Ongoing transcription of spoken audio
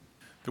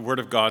The word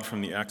of God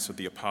from the Acts of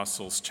the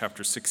Apostles,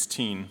 chapter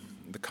 16.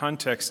 The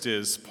context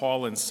is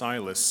Paul and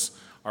Silas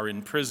are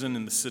in prison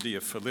in the city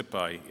of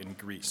Philippi in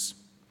Greece.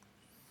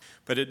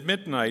 But at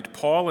midnight,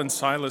 Paul and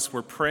Silas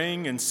were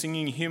praying and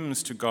singing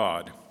hymns to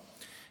God,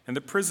 and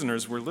the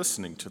prisoners were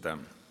listening to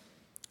them.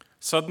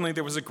 Suddenly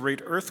there was a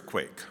great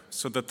earthquake,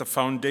 so that the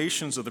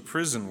foundations of the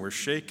prison were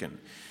shaken,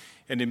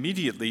 and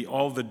immediately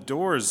all the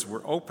doors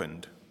were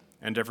opened,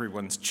 and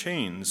everyone's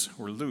chains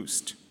were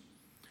loosed.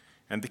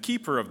 And the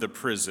keeper of the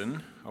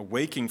prison,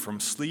 awaking from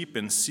sleep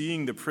and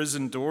seeing the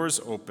prison doors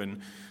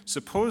open,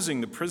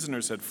 supposing the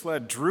prisoners had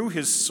fled, drew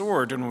his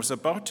sword and was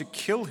about to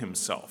kill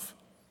himself.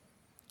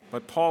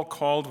 But Paul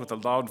called with a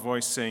loud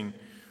voice, saying,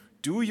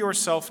 "Do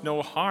yourself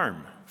no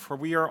harm, for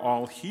we are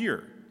all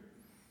here."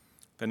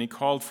 Then he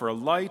called for a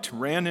light,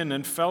 ran in,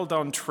 and fell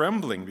down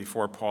trembling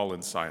before Paul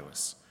and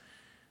Silas.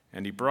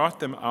 And he brought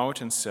them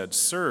out and said,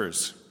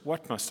 "Sirs,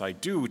 what must I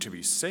do to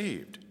be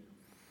saved?"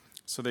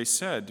 So they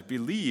said,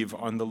 "Believe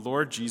on the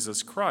Lord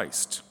Jesus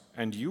Christ,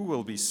 and you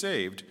will be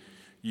saved,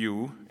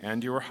 you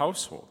and your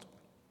household."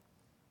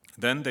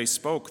 Then they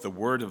spoke the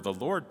word of the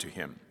Lord to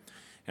him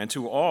and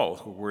to all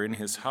who were in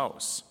his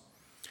house.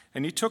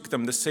 And he took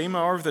them the same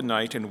hour of the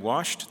night and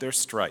washed their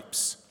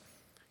stripes.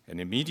 And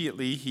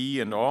immediately he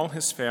and all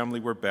his family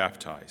were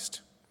baptized.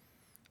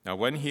 Now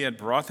when he had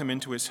brought them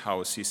into his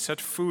house, he set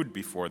food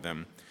before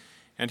them,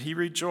 and he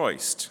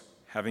rejoiced,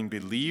 having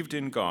believed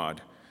in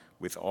God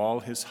with all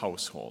his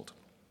household.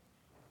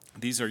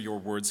 These are your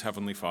words,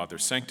 Heavenly Father.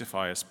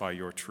 Sanctify us by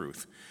your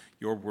truth.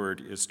 Your word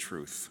is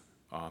truth.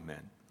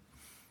 Amen.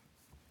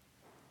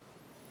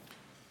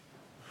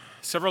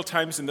 Several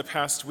times in the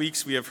past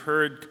weeks, we have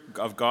heard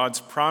of God's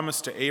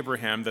promise to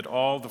Abraham that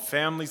all the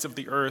families of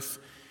the earth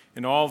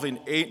and all the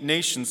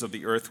nations of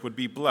the earth would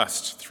be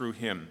blessed through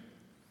him.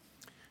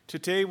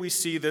 Today, we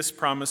see this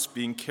promise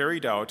being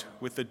carried out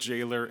with the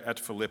jailer at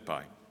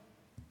Philippi.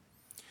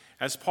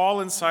 As Paul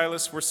and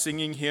Silas were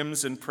singing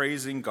hymns and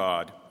praising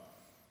God,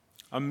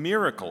 a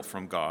miracle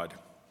from God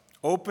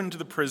opened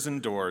the prison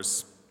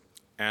doors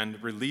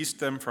and released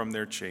them from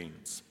their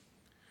chains.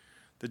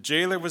 The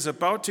jailer was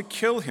about to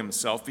kill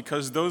himself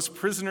because those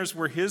prisoners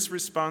were his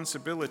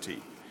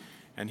responsibility,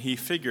 and he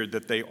figured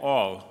that they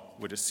all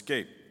would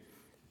escape.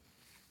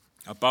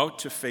 About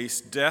to face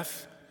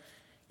death,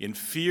 in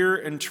fear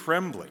and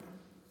trembling,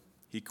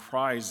 he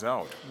cries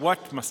out,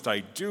 "What must I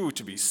do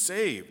to be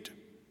saved?"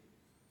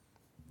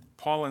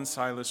 Paul and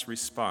Silas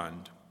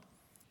respond,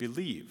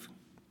 "Believe."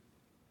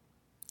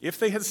 If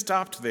they had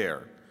stopped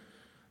there,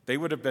 they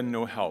would have been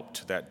no help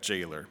to that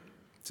jailer,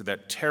 to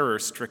that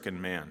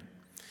terror-stricken man.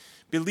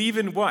 Believe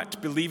in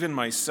what? Believe in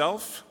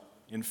myself?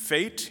 In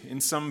fate? In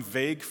some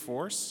vague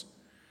force?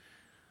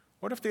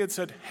 What if they had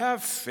said,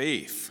 "Have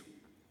faith"?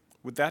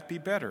 Would that be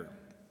better?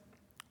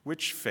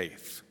 Which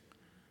faith?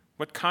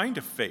 What kind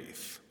of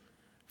faith?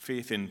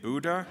 Faith in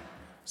Buddha,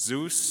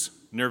 Zeus,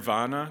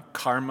 Nirvana,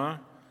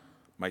 karma,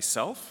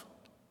 myself?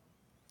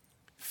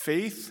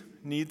 Faith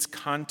needs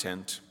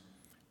content.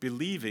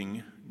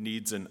 Believing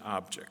needs an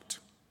object.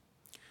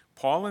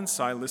 Paul and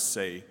Silas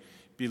say,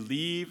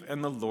 "Believe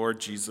in the Lord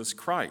Jesus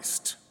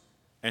Christ,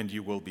 and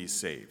you will be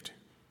saved,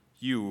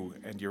 you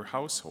and your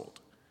household."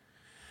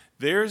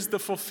 There's the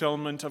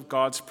fulfillment of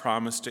God's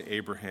promise to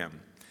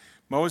Abraham.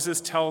 Moses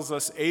tells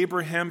us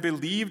Abraham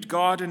believed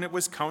God, and it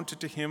was counted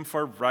to him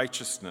for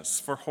righteousness,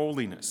 for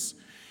holiness.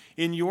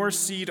 In your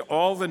seed,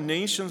 all the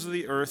nations of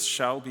the earth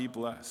shall be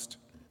blessed.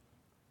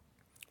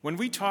 When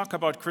we talk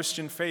about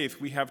Christian faith,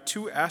 we have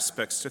two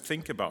aspects to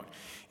think about.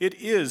 It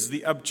is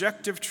the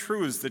objective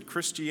truths that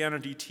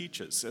Christianity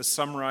teaches, as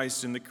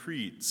summarized in the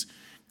creeds.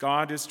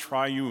 God is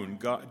triune.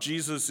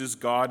 Jesus is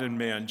God and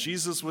man.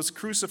 Jesus was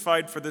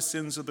crucified for the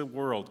sins of the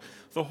world.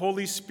 The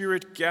Holy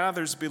Spirit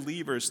gathers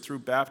believers through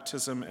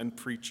baptism and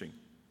preaching.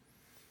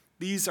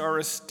 These are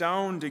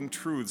astounding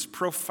truths,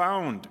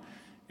 profound,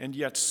 and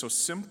yet so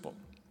simple.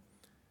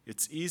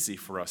 It's easy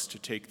for us to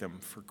take them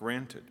for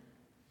granted.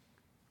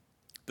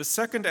 The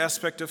second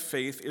aspect of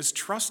faith is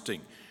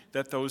trusting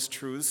that those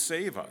truths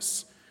save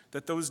us,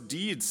 that those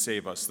deeds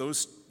save us,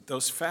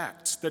 those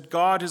facts, that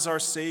God is our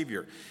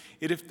Savior.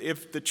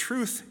 If the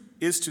truth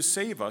is to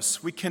save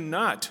us, we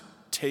cannot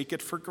take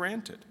it for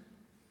granted.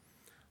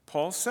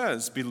 Paul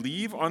says,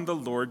 "Believe on the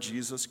Lord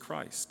Jesus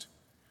Christ."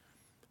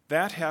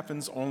 That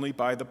happens only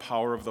by the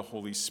power of the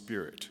Holy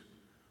Spirit.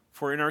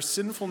 For in our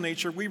sinful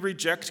nature, we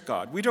reject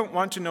God. We don't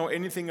want to know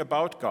anything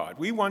about God.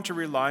 We want to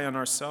rely on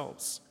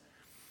ourselves.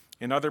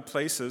 In other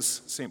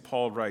places, St.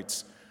 Paul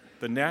writes,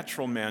 "The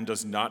natural man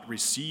does not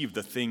receive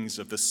the things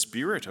of the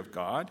Spirit of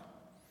God,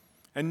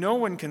 and no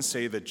one can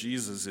say that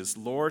Jesus is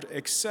Lord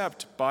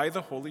except by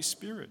the Holy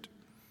Spirit."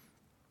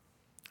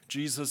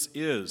 Jesus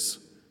is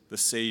the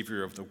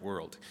Savior of the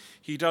world.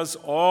 He does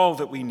all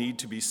that we need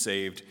to be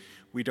saved.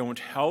 We don't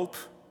help,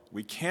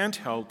 we can't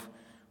help,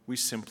 we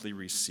simply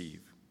receive.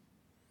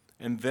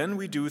 And then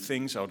we do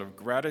things out of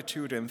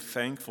gratitude and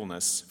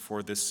thankfulness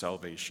for this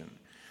salvation.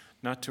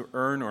 Not to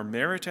earn or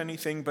merit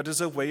anything, but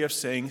as a way of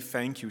saying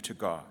thank you to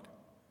God.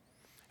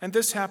 And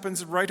this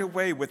happens right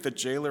away with the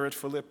jailer at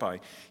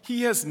Philippi.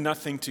 He has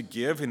nothing to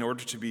give in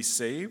order to be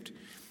saved.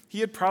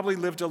 He had probably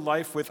lived a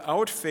life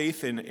without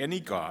faith in any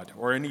God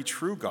or any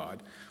true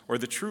God or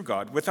the true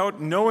God,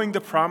 without knowing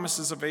the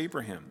promises of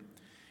Abraham.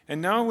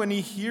 And now when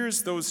he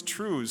hears those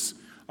truths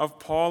of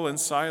Paul and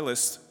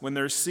Silas, when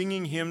they're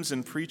singing hymns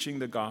and preaching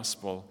the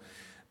gospel,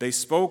 they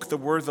spoke the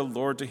word of the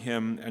Lord to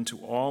him and to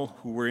all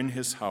who were in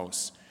his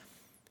house.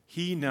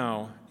 He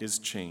now is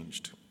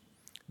changed.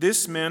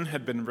 This man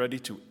had been ready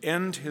to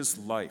end his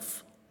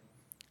life,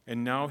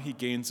 and now he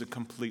gains a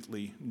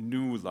completely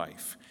new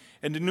life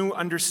and a new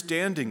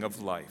understanding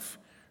of life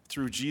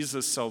through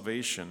Jesus'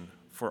 salvation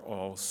for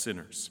all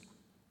sinners.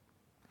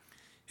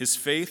 His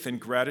faith and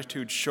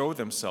gratitude show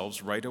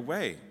themselves right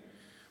away.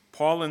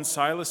 Paul and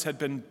Silas had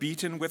been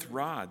beaten with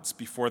rods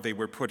before they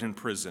were put in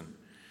prison.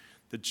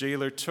 The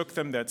jailer took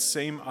them that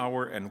same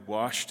hour and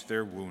washed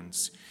their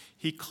wounds.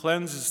 He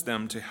cleanses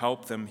them to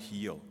help them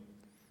heal,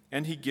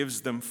 and he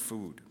gives them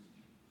food.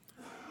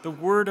 The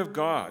Word of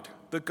God,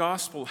 the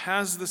gospel,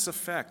 has this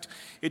effect.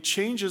 It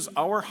changes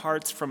our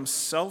hearts from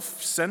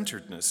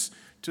self-centeredness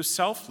to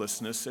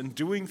selflessness and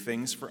doing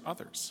things for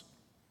others.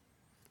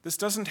 This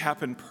doesn't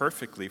happen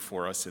perfectly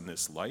for us in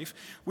this life.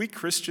 We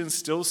Christians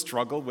still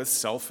struggle with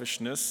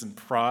selfishness and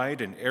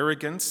pride and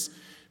arrogance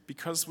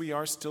because we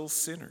are still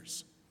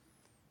sinners.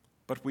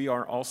 But we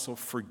are also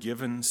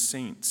forgiven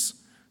saints,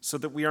 so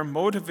that we are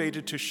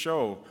motivated to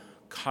show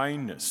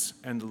kindness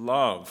and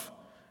love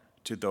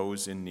to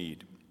those in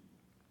need.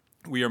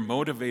 We are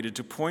motivated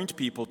to point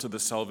people to the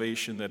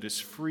salvation that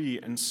is free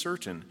and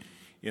certain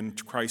in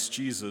Christ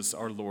Jesus,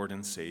 our Lord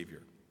and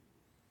Savior.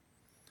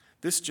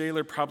 This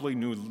jailer probably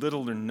knew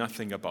little or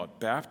nothing about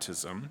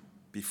baptism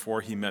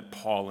before he met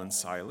Paul and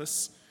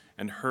Silas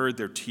and heard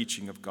their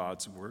teaching of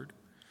God's word.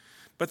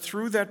 But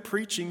through that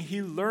preaching,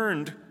 he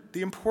learned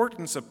the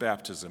importance of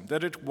baptism,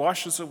 that it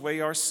washes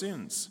away our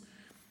sins.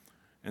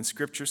 And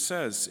Scripture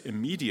says,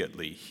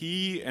 immediately,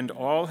 he and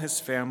all his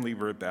family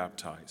were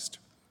baptized.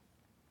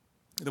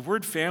 The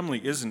word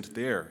family isn't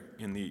there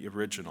in the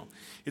original.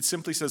 It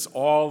simply says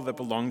all that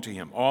belong to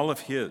him, all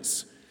of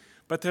his.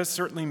 But that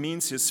certainly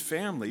means his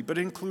family, but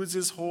includes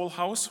his whole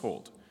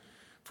household.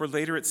 For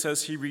later it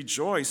says he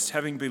rejoiced,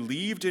 having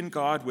believed in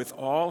God with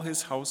all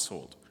his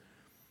household.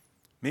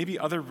 Maybe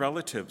other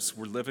relatives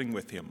were living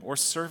with him, or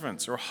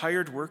servants, or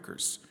hired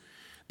workers.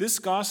 This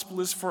gospel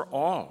is for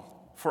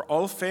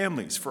all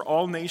families, for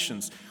all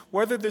nations,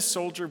 whether this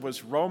soldier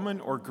was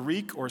Roman or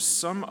Greek or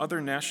some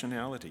other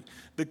nationality.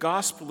 The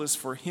gospel is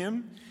for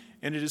him,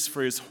 and it is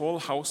for his whole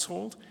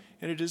household,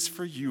 and it is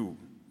for you.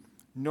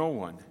 No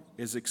one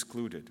is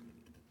excluded.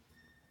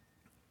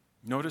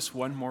 Notice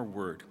one more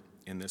word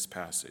in this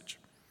passage.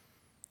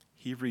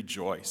 He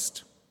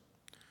rejoiced.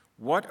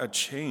 What a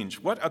change,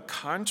 what a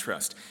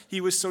contrast. He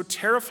was so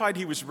terrified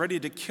he was ready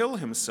to kill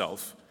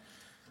himself,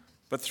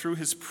 but through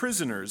his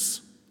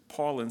prisoners,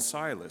 Paul and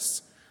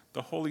Silas,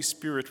 the Holy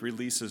Spirit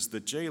releases the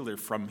jailer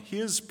from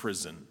his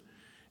prison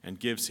and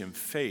gives him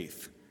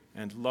faith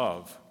and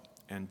love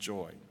and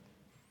joy.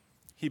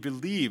 He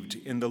believed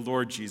in the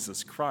Lord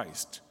Jesus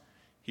Christ.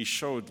 He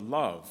showed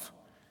love,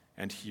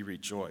 and he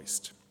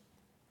rejoiced.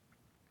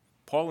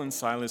 Paul and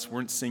Silas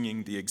weren't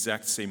singing the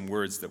exact same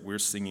words that we're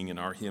singing in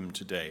our hymn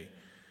today,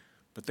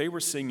 but they were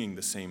singing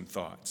the same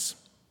thoughts.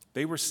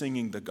 They were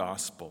singing the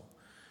gospel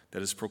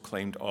that is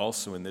proclaimed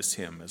also in this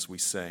hymn as we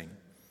sang.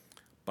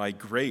 By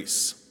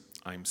grace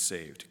I'm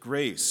saved,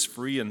 grace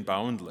free and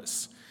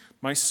boundless.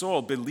 My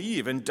soul,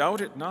 believe and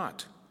doubt it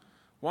not.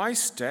 Why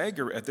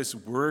stagger at this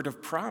word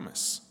of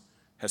promise?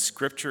 Has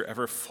Scripture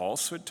ever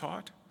falsehood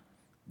taught?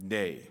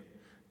 Nay,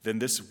 then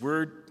this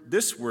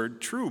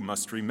word true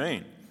must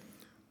remain.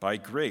 By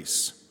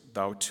grace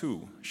thou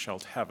too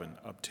shalt heaven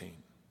obtain.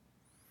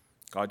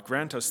 God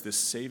grant us this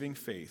saving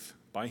faith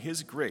by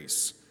his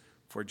grace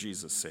for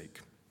Jesus' sake.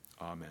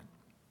 Amen.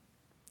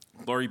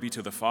 Glory be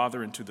to the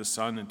Father, and to the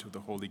Son, and to the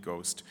Holy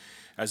Ghost,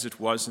 as it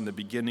was in the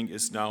beginning,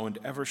 is now, and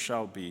ever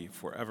shall be,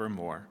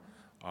 forevermore.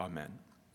 Amen.